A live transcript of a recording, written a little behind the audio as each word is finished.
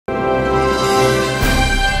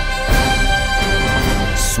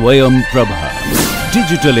Swayam Prabha.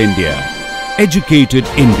 Digital India. Educated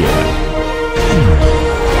India.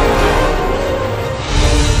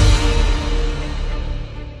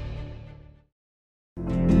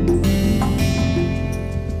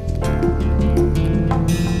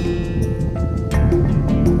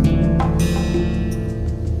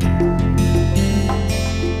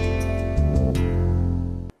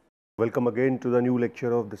 Welcome again to the new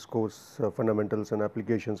lecture of this course, Fundamentals and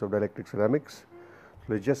Applications of Dielectric Ceramics.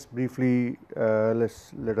 So let's just briefly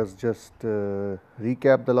let us just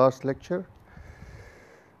recap the last lecture.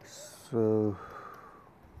 So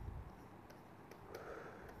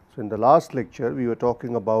in the last lecture we were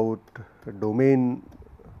talking about domain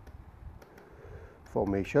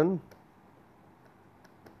formation,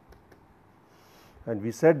 and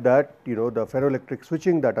we said that the ferroelectric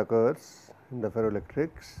switching that occurs in the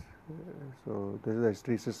ferroelectrics. So this is the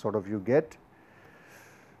hysteresis sort of you get,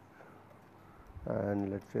 and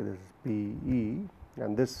let us say this is PE,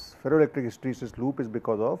 and this ferroelectric hysteresis loop is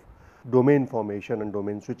because of domain formation and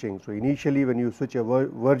domain switching. So initially when you switch a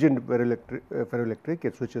virgin ferroelectric,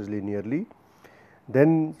 it switches linearly,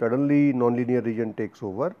 then suddenly nonlinear region takes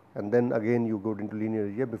over, and then again you go into linear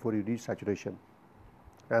region before you reach saturation.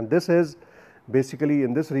 And this is basically,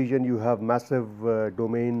 in this region you have massive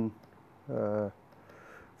domain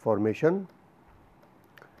formation,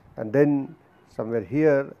 and then somewhere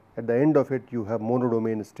here at the end of it you have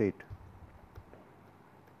monodomain state.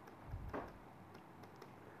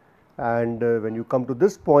 And when you come to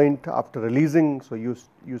this point after releasing, so you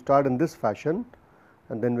start in this fashion,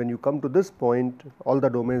 and then when you come to this point all the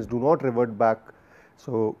domains do not revert back.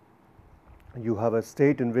 So you have a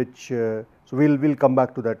state in which, so we'll come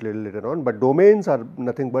back to that little later on, but domains are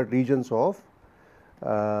nothing but regions of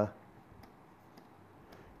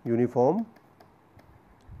uniform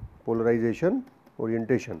polarization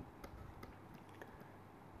orientation.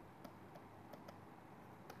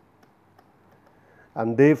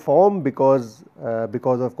 And they form because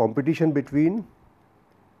of competition between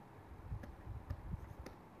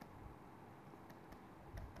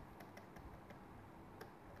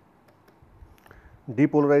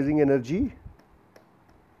depolarizing energy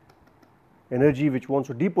which wants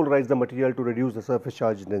to depolarize the material to reduce the surface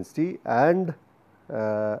charge density, and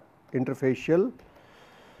interfacial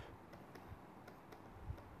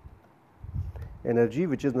energy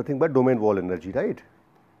which is nothing but domain wall energy, right.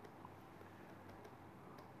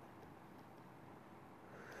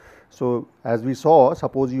 So as we saw,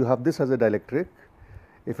 suppose you have this as a dielectric,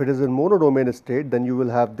 if it is in monodomain state then you will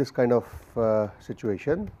have this kind of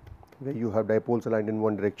situation where you have dipoles aligned in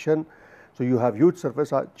one direction. So you have huge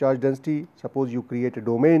surface charge density. Suppose you create a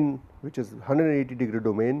domain which is 180-degree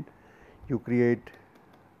domain, you create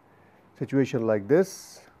situation like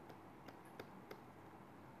this.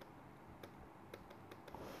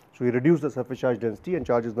 So you reduce the surface charge density and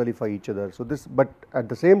charges nullify each other. So this, but at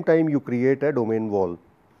the same time you create a domain wall,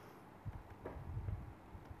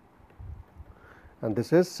 and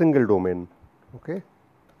this is single domain. Okay.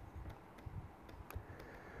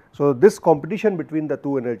 So this competition between the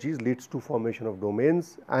two energies leads to formation of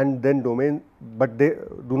domains, and then domain, but they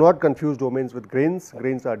do not confuse domains with grains.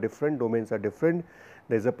 Grains are different, domains are different.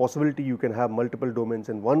 There is a possibility you can have multiple domains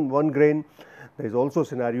in one grain. There is also a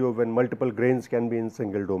scenario when multiple grains can be in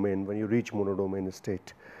single domain when you reach monodomain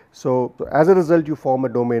state. So as a result you form a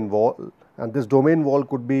domain wall, and this domain wall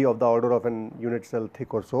could be of the order of an unit cell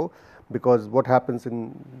thick or so, because what happens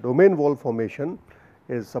in domain wall formation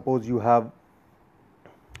is, suppose you have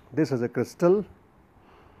this as a crystal,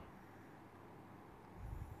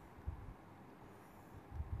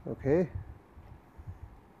 okay.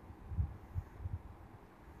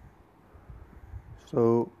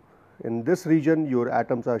 So in this region your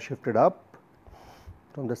atoms are shifted up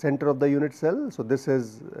from the center of the unit cell. So this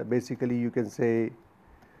is basically, you can say,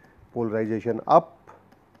 polarization up.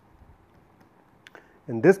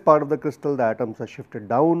 In this part of the crystal the atoms are shifted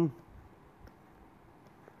down.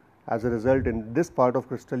 As a result, in this part of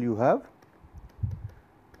crystal you have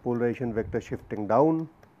polarization vector shifting down,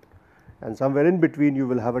 and somewhere in between you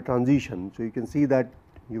will have a transition. So you can see that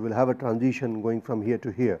you will have a transition going from here to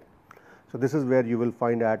here. So this is where you will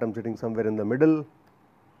find atom sitting somewhere in the middle,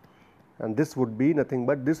 and this would be nothing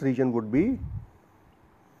but, this region would be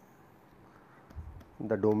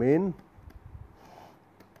the domain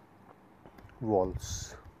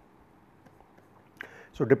walls.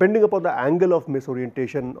 So depending upon the angle of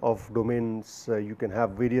misorientation of domains, you can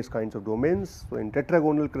have various kinds of domains. So in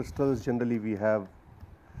tetragonal crystals generally we have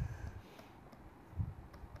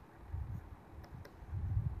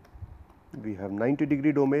we have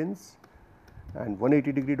 90-degree domains and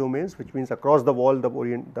 180-degree domains, which means across the wall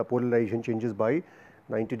the polarization changes by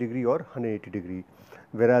 90 degree or 180 degree.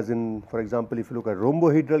 Whereas in, for example, if you look at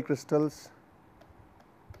rhombohedral crystals,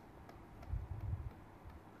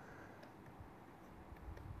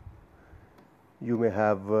 you may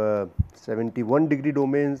have 71 degree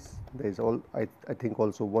domains. There is I think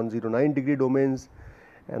also 109 degree domains,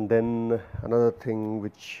 and then another thing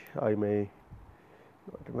which I may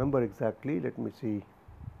not remember exactly. Let me see.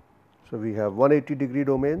 So, we have 180 degree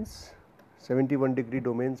domains, 71 degree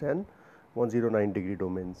domains, and 109 degree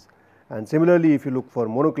domains. And similarly, if you look for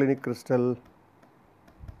monoclinic crystal,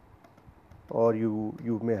 or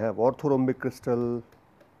you may have orthorhombic crystal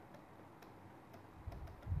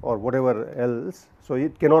or whatever else. So,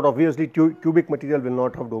 it cannot, obviously cubic material will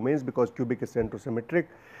not have domains because cubic is centrosymmetric.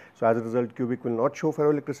 So, as a result cubic will not show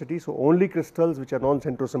ferroelectricity. So, only crystals which are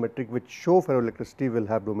non-centrosymmetric which show ferroelectricity will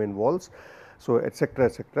have domain walls. So, etc.,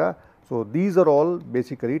 etc. So, these are all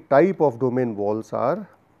basically type of domain walls are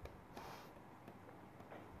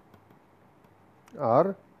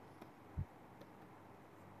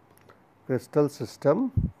crystal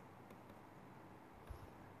system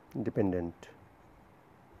dependent.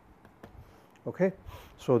 Okay.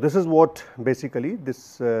 So, this is what basically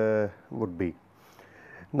this would be.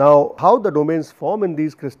 Now, how the domains form in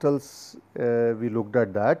these crystals, we looked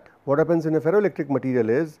at that. What happens in a ferroelectric material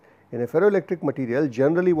is, in a ferroelectric material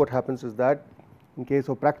generally what happens is that in case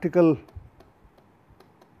of practical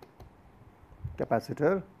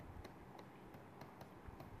capacitor,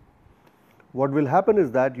 what will happen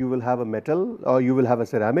is that you will have a metal or you will have a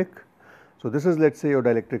ceramic. So, this is let us say your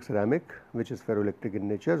dielectric ceramic which is ferroelectric in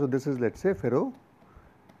nature. So, this is let us say ferroelectric,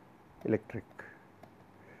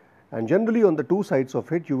 and generally on the two sides of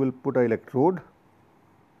it you will put an electrode.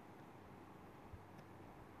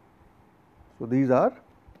 So, these are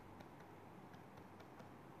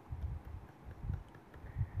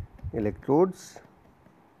electrodes,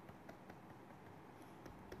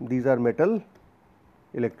 these are metal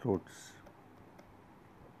electrodes,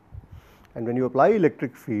 and when you apply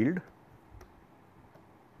electric field,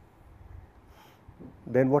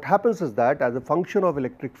 then what happens is that as a function of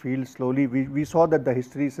electric field, slowly we saw that the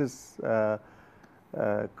hysteresis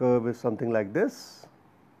curve is something like this,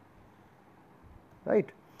 right.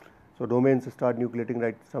 So, domains start nucleating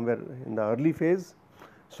right somewhere in the early phase.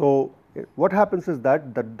 So, what happens is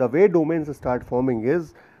that the way domains start forming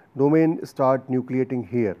is domain start nucleating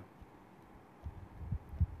here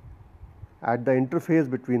at the interface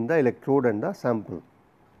between the electrode and the sample,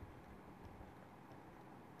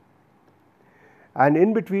 and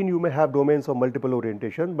in between you may have domains of multiple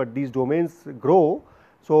orientation, but these domains grow.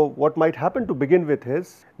 So, what might happen to begin with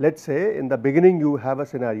is, let us say in the beginning you have a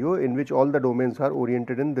scenario in which all the domains are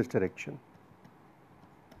oriented in this direction.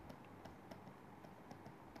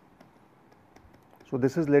 So,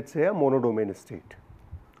 this is let us say a monodomain state,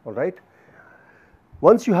 all right.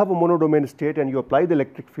 Once you have a monodomain state and you apply the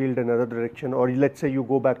electric field in another direction, or let us say you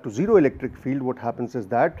go back to zero electric field, what happens is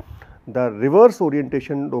that the reverse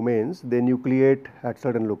orientation domains, they nucleate at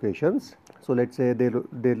certain locations. So, let us say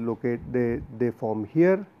they form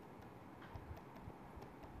here,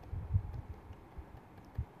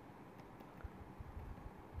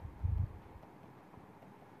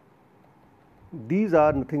 these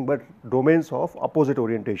are nothing but domains of opposite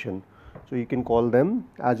orientation. So, you can call them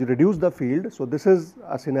as you reduce the field. So, this is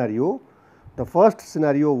a scenario. The first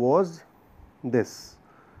scenario was this,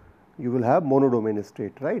 you will have monodomain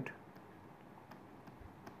state, right.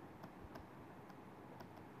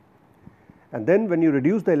 And then when you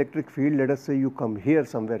reduce the electric field, let us say you come here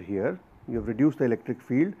somewhere here, you have reduced the electric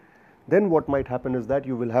field, then what might happen is that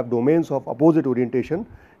you will have domains of opposite orientation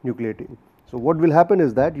nucleating. So, what will happen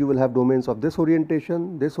is that you will have domains of this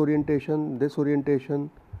orientation, this orientation, this orientation.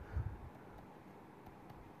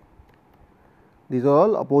 These are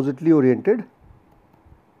all oppositely oriented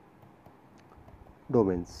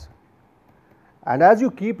domains, and as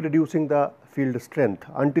you keep reducing the field strength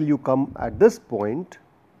until you come at this point,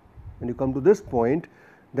 when you come to this point,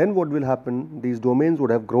 then what will happen, these domains would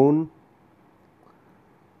have grown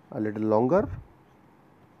a little longer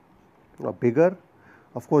or bigger.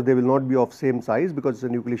 Of course, they will not be of same size because it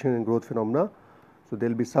is a nucleation and growth phenomena. So, there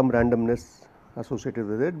will be some randomness associated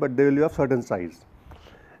with it, but they will be of certain size,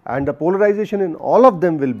 and the polarization in all of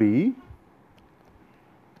them will be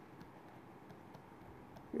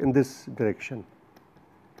in this direction.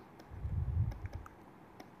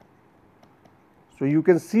 So, you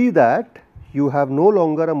can see that you have no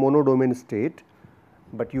longer a monodomain state,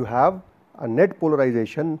 but you have a net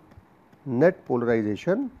polarization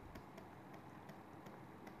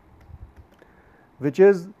which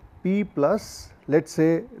is P plus, let us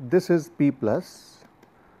say this is P plus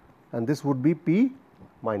and this would be P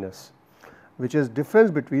minus. which is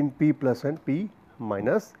difference between P plus and P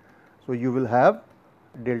minus. So, you will have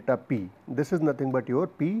delta P, this is nothing but your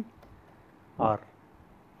P R.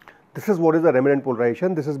 This is what is the remnant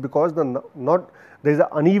polarization. This is because there is an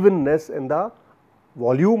unevenness in the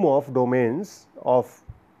volume of domains of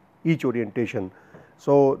each orientation.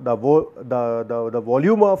 So, the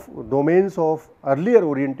volume of domains of earlier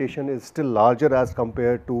orientation is still larger as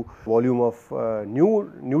compared to volume of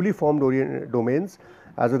newly formed domains.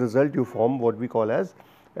 As a result, you form what we call as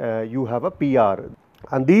you have a PR,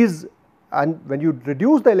 and when you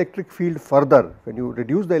reduce the electric field further,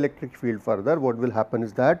 what will happen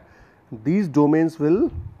is that these domains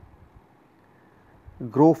will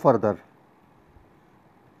grow further.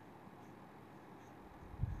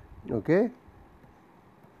 Okay.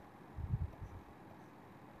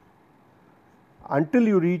 Until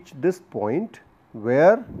you reach this point,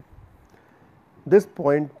 where this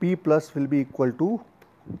point P plus will be equal to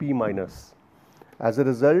P minus. As a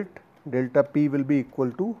result, delta P will be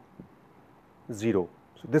equal to 0.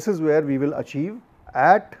 So, this is where we will achieve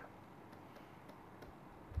at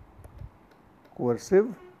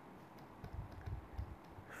coercive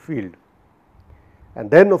field. And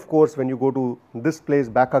then of course, when you go to this place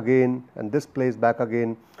back again and this place back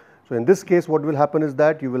again. So, in this case what will happen is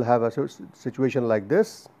that you will have a situation like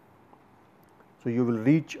this. So, you will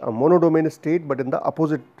reach a monodomain state, but in the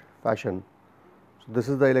opposite fashion. So, this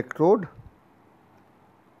is the electrode,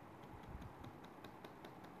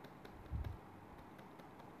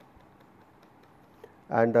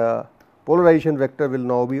 and polarization vector will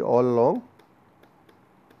now be all along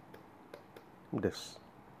this.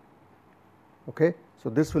 Okay. So,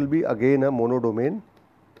 this will be again a monodomain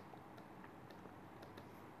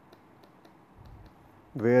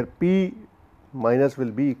where P minus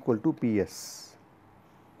will be equal to PS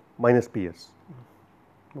minus PS.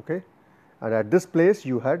 Okay. And at this place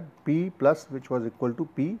you had P plus, which was equal to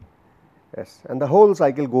PS, and the whole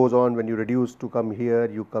cycle goes on. When you reduce to come here,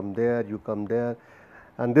 you come there, you come there,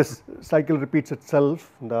 and this cycle repeats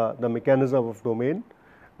itself, the mechanism of domain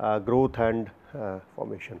growth and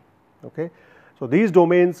formation. Okay. So, these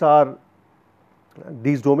domains can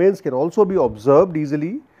also be observed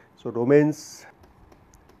easily. So, domains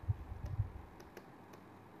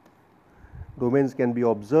can be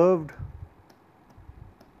observed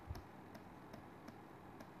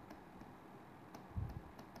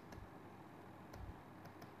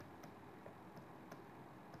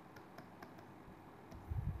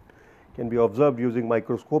using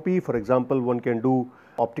microscopy. For example, one can do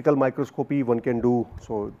optical microscopy, one can do,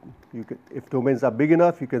 so you can, if domains are big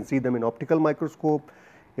enough, you can see them in optical microscope.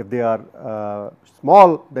 If they are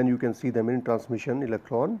small, then you can see them in transmission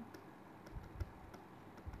electron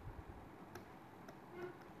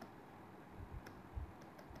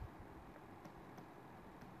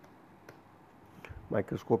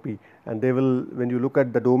microscopy. And they will, when you look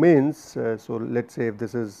at the domains, so let us say if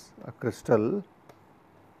this is a crystal,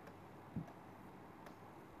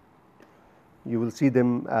 you will see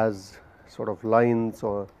them as sort of lines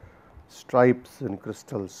or stripes in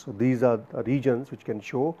crystals. So, these are the regions which can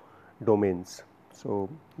show domains. So,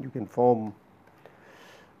 you can form,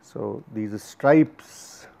 so these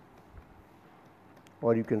stripes,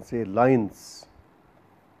 or you can say lines,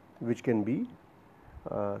 which can be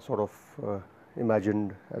sort of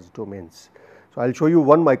imagined as domains. So, I will show you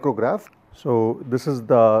one micrograph. So, this is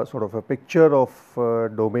the sort of a picture of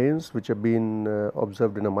domains which have been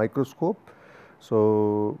observed in a microscope.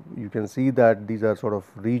 So, you can see that these are sort of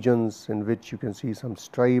regions in which you can see some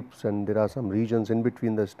stripes, and there are some regions in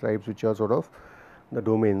between the stripes which are sort of the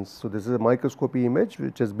domains. So, this is a microscopy image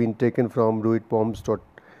which has been taken from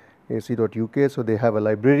ruidpoms.ac.uk. So, they have a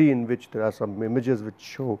library in which there are some images which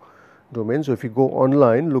show domains. So, if you go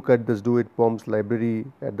online, look at this Ruidpoms library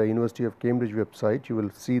at the University of Cambridge website, you will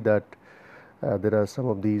see that there are some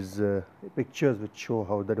of these pictures which show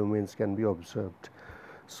how the domains can be observed.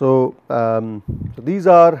 So, these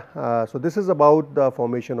are so this is about the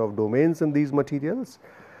formation of domains in these materials.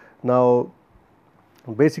 Now,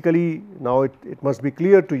 basically now it must be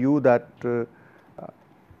clear to you that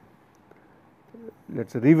let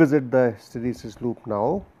us revisit the hysteresis loop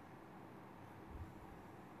now.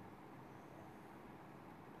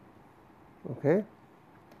 Okay.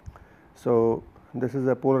 So, this is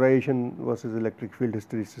a polarization versus electric field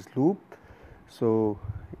hysteresis loop. So,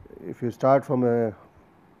 if you start from a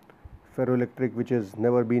ferroelectric which has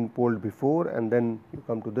never been poled before, and then you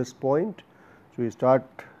come to this point. So, you start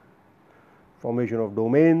formation of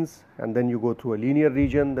domains, and then you go through a linear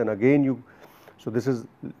region, then again you, so this is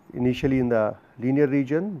initially in the linear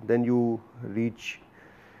region, then you reach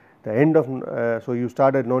the end of, so you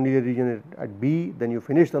start at nonlinear region at B, then you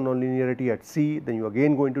finish the nonlinearity at C, then you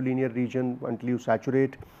again go into linear region until you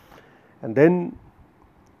saturate, and then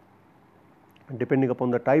depending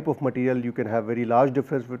upon the type of material you can have very large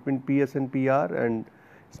difference between PS and PR and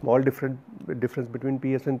small difference between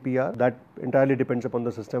PS and PR. That entirely depends upon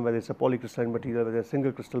the system, whether it is a polycrystalline material, whether it is a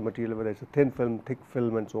single crystal material, whether it is a thin film, thick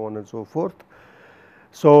film, and so on and so forth.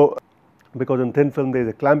 So, because in thin film there is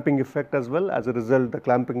a clamping effect as well, as a result the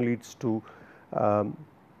clamping leads to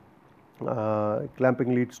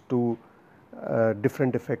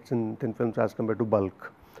different effects in thin films as compared to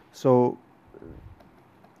bulk. So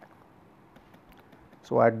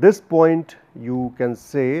at this point you can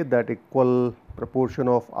say that equal proportion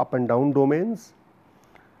of up and down domains.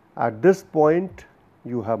 At this point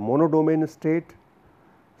you have monodomain state.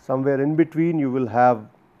 Somewhere in between you will have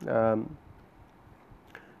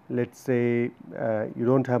let us say you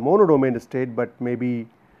do not have monodomain state, but maybe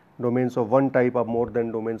domains of one type are more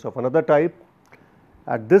than domains of another type.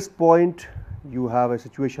 At this point you have a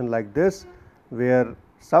situation like this, where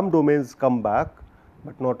some domains come back,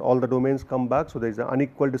 but not all the domains come back. So, there is an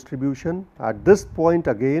unequal distribution. At this point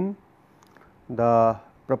again the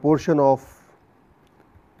proportion of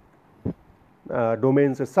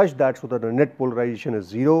domains is such that, so that the net polarization is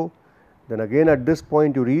 0. Then again at this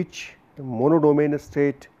point you reach the monodomain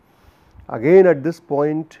state. Again at this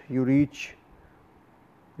point you reach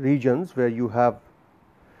regions where you have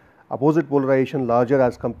opposite polarization larger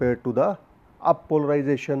as compared to the up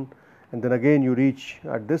polarization, and then again you reach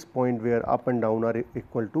at this point where up and down are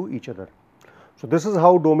equal to each other. So, this is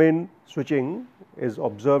how domain switching is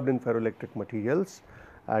observed in ferroelectric materials,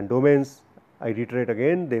 and domains, I reiterate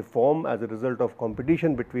again, they form as a result of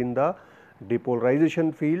competition between the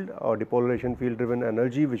depolarization field or depolarization field driven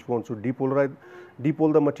energy which wants to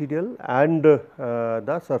depole the material, and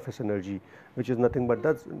the surface energy which is nothing but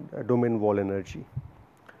the domain wall energy.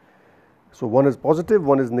 So, one is positive,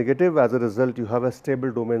 one is negative, as a result you have a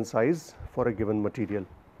stable domain size for a given material.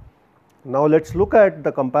 Now, let us look at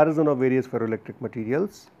the comparison of various ferroelectric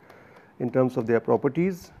materials in terms of their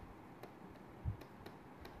properties.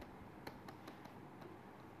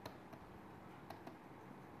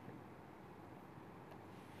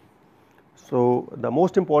 So, the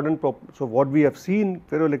most important, so what we have seen,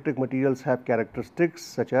 ferroelectric materials have characteristics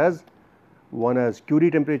such as, one as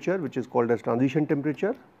Curie temperature, which is called as transition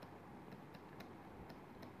temperature.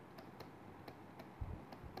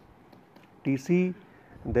 Tc.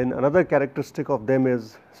 Then another characteristic of them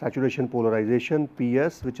is saturation polarization,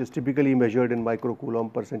 Ps, which is typically measured in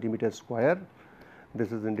microcoulomb per centimeter square.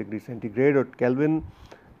 This is in degree centigrade or Kelvin,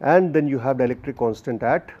 and then you have dielectric constant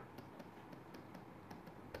at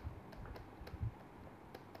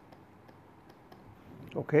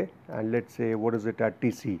okay, and let us say what is it at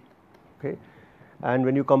Tc. Okay. And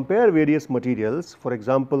when you compare various materials, for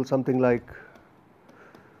example, something like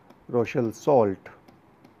Rochelle salt,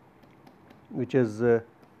 which is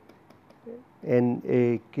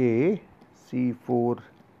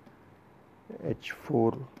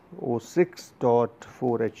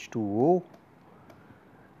NaK(C4H4O6.4H2O).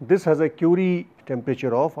 This has a Curie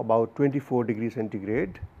temperature of about 24 degrees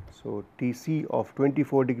centigrade. So, Tc of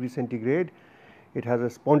 24 degrees centigrade. It has a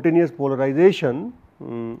spontaneous polarization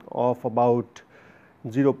of about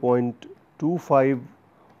 0.25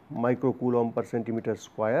 microcoulomb per centimeter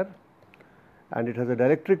square, and it has a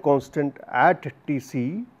dielectric constant at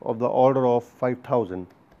Tc of the order of 5000,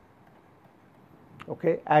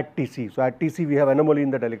 okay, at Tc. So, at Tc we have anomaly in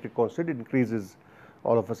the dielectric constant, it increases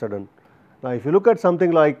all of a sudden. Now, if you look at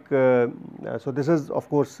something like, so this is of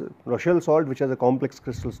course Rochelle salt, which has a complex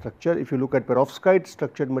crystal structure. If you look at perovskite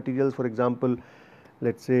structured materials, for example,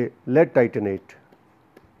 let us say lead titanate.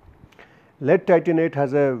 Lead titanate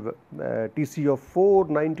has a Tc of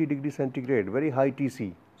 490 degrees centigrade, very high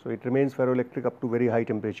Tc. So, it remains ferroelectric up to very high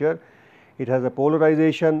temperature. It has a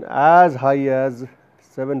polarization as high as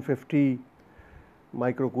 750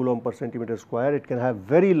 microcoulomb per centimeter square. It can have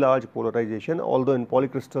very large polarization, although in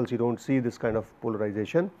polycrystals you do not see this kind of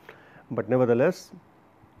polarization, but nevertheless,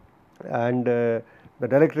 and the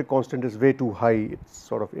dielectric constant is way too high, it is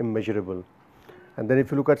sort of immeasurable. And then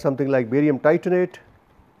if you look at something like barium titanate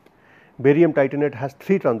has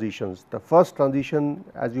 3 transitions. The first transition,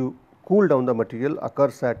 as you cool down the material,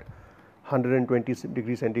 occurs at 120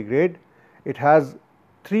 degrees centigrade. It has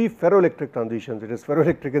 3 ferroelectric transitions. It is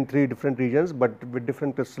ferroelectric in 3 different regions, but with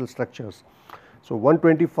different crystal structures. So,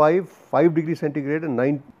 125, 5 degrees centigrade, and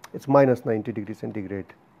it is minus 90 degrees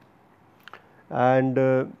centigrade, and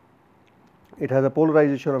it has a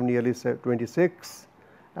polarization of nearly 26,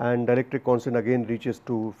 and dielectric constant again reaches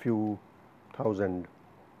to few thousand.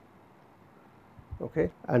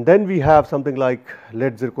 Okay. And then we have something like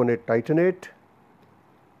lead zirconate titanate.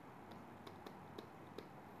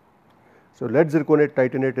 So, lead zirconate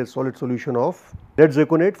titanate is solid solution of lead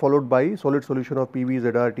zirconate followed by solid solution of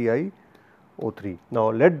PbZrTiO3.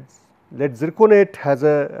 Now, lead zirconate has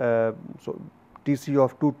a Tc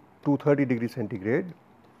of 230 degree centigrade,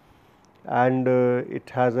 and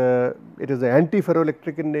it is an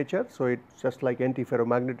anti-ferroelectric in nature. So, it is just like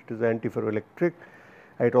anti-ferromagnet, it is anti-ferroelectric.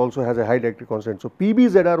 It also has a high electric constant. So,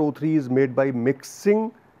 PbZrO3 is made by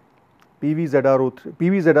mixing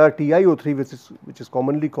PbZrTiO3, which is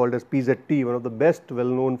commonly called as PZT, one of the best well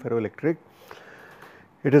known ferroelectric.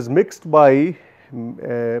 It is mixed by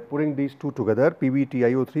putting these two together,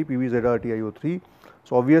 PbTiO3, PbZrTiO3.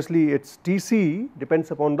 So, obviously, its Tc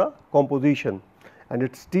depends upon the composition, and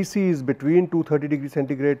its Tc is between 230 degree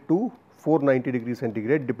centigrade to 490 degree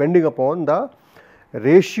centigrade, depending upon the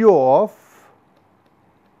ratio of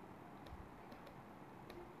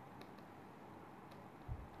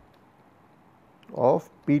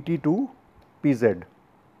Pt to Pz,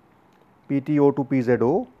 Pto to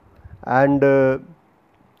Pzo, and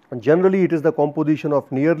generally it is the composition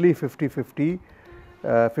of nearly 50%,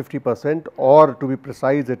 or to be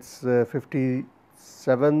precise it is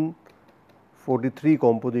 57:43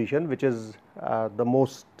 composition, which is the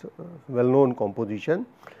most well known composition,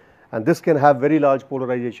 and this can have very large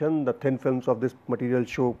polarization. The thin films of this material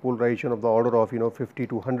show polarization of the order of 50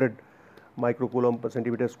 to 100 microcoulomb per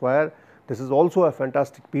centimeter square. This is also a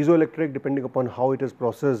fantastic piezoelectric. Depending upon how it is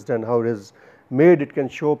processed and how it is made, it can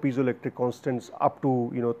show piezoelectric constants up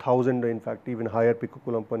to 1000, in fact even higher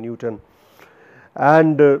picocoulomb per Newton.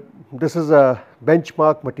 And this is a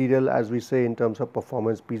benchmark material, as we say, in terms of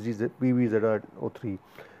performance, PbZrO3.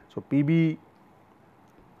 So,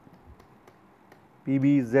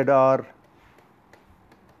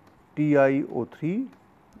 PbZrTiO3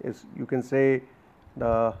 is, you can say,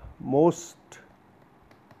 the most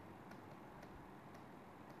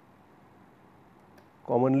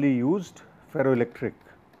commonly used ferroelectric.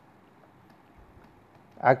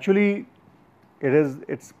 Actually,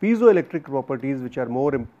 its piezoelectric properties which are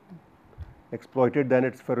more exploited than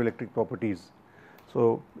its ferroelectric properties.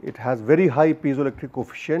 So, it has very high piezoelectric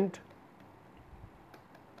coefficient,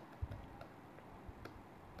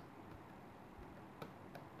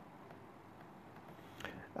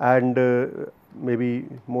 and maybe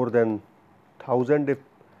more than 1000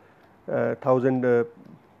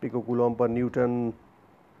 picocoulomb per Newton,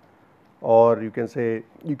 or you can say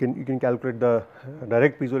you can calculate the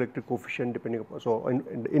direct piezoelectric coefficient depending upon, so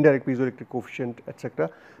indirect piezoelectric coefficient, etc.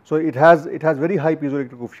 So, it has very high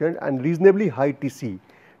piezoelectric coefficient and reasonably high Tc.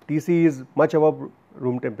 Tc is much above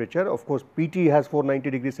room temperature. Of course, Pt has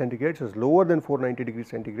 490 degree centigrade, so it is lower than 490 degree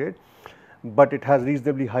centigrade, but it has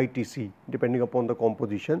reasonably high Tc depending upon the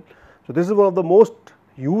composition. So, this is one of the most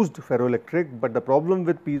used ferroelectric, but the problem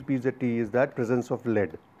with PZT is that presence of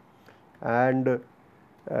lead, and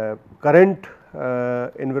current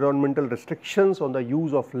environmental restrictions on the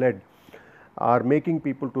use of lead are making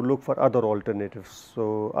people to look for other alternatives.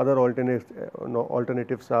 So, other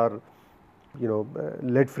alternatives are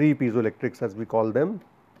lead free piezoelectrics, as we call them.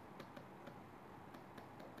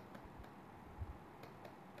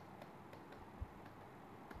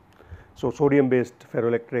 So, sodium based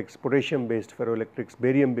ferroelectrics, potassium based ferroelectrics,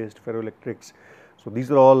 barium based ferroelectrics. So,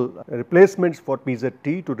 these are all replacements for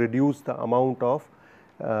PZT to reduce the amount of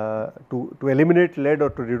to eliminate lead,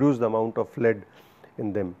 or to reduce the amount of lead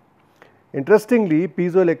in them. Interestingly,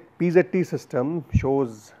 PZT system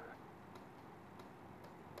shows,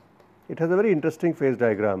 it has a very interesting phase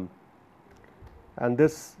diagram, and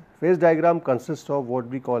this phase diagram consists of what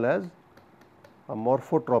we call as a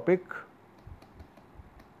morphotropic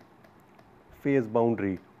phase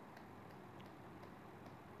boundary,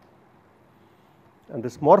 and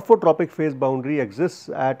this morphotropic phase boundary exists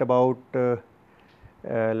at about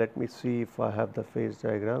let me see if I have the phase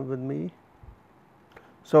diagram with me.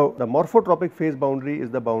 So, the morphotropic phase boundary is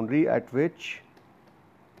the boundary at which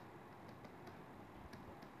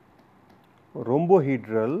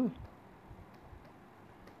rhombohedral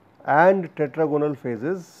and tetragonal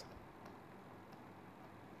phases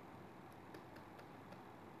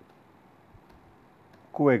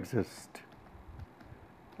coexist,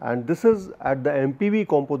 and this is at the MPV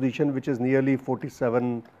composition, which is nearly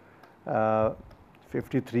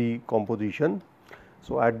 47:53 composition.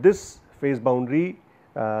 So, at this phase boundary,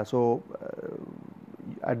 at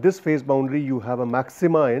this phase boundary you have a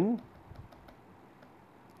maxima in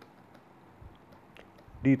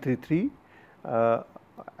D33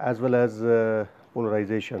 as well as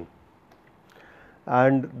polarization,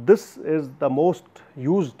 and this is the most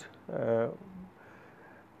used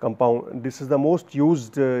compound. This is the most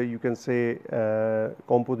used you can say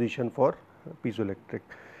composition for piezoelectric.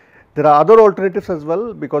 There are other alternatives as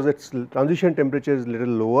well, because its transition temperature is little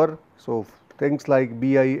lower. So, things like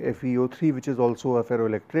BiFeO3, which is also a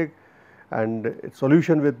ferroelectric, and its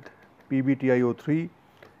solution with PbTiO3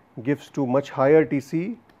 gives to much higher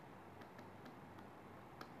Tc,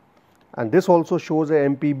 and this also shows a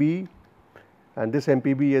MPb, and this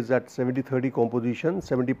MPb is at 70-30 composition,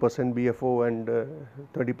 70% BFO and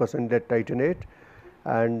 30% lead titanate,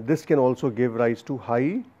 and this can also give rise to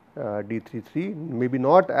high D33, maybe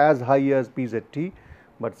not as high as PZT,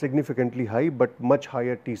 but significantly high, but much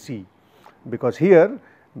higher Tc, because here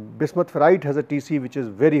bismuth ferrite has a Tc which is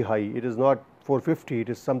very high. It is not 450, it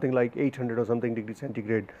is something like 800 or something degree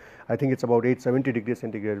centigrade. I think it is about 870 degrees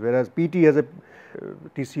centigrade, whereas PT has a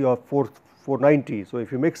Tc of 490. So,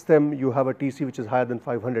 if you mix them, you have a Tc which is higher than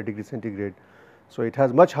 500 degrees centigrade. So, it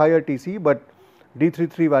has much higher Tc, but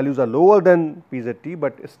D33 values are lower than PZT,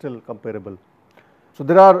 but still comparable. So,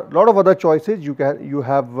 there are a lot of other choices. You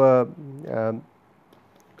have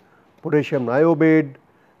potassium niobate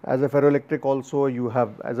as a ferroelectric also. You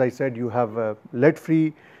have, as I said, you have lead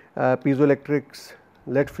free piezoelectrics,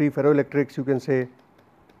 lead free ferroelectrics you can say.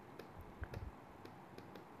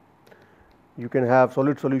 You can have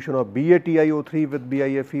solid solution of BaTiO3 with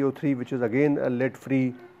BiFeO3, which is again a lead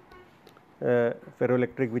free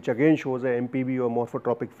ferroelectric, which again shows a MPb or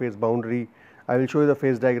morphotropic phase boundary. I will show you the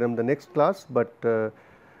phase diagram in the next class, but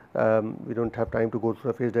we do not have time to go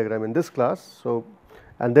through the phase diagram in this class. So,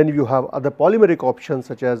 and then you have other polymeric options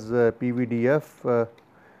such as PVDF,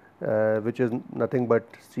 which is nothing but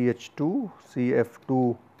CH2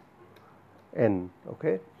 CF2N.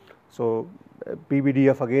 Okay. So,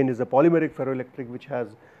 PVDF again is a polymeric ferroelectric which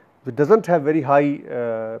does not have very high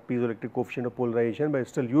piezoelectric coefficient of polarization, but it is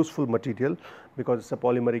still useful material because it is a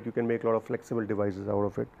polymeric. You can make a lot of flexible devices out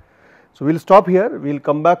of it. So, we will stop here. We will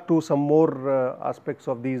come back to some more aspects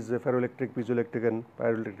of these ferroelectric, piezoelectric and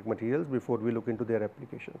pyroelectric materials before we look into their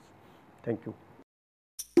applications. Thank you.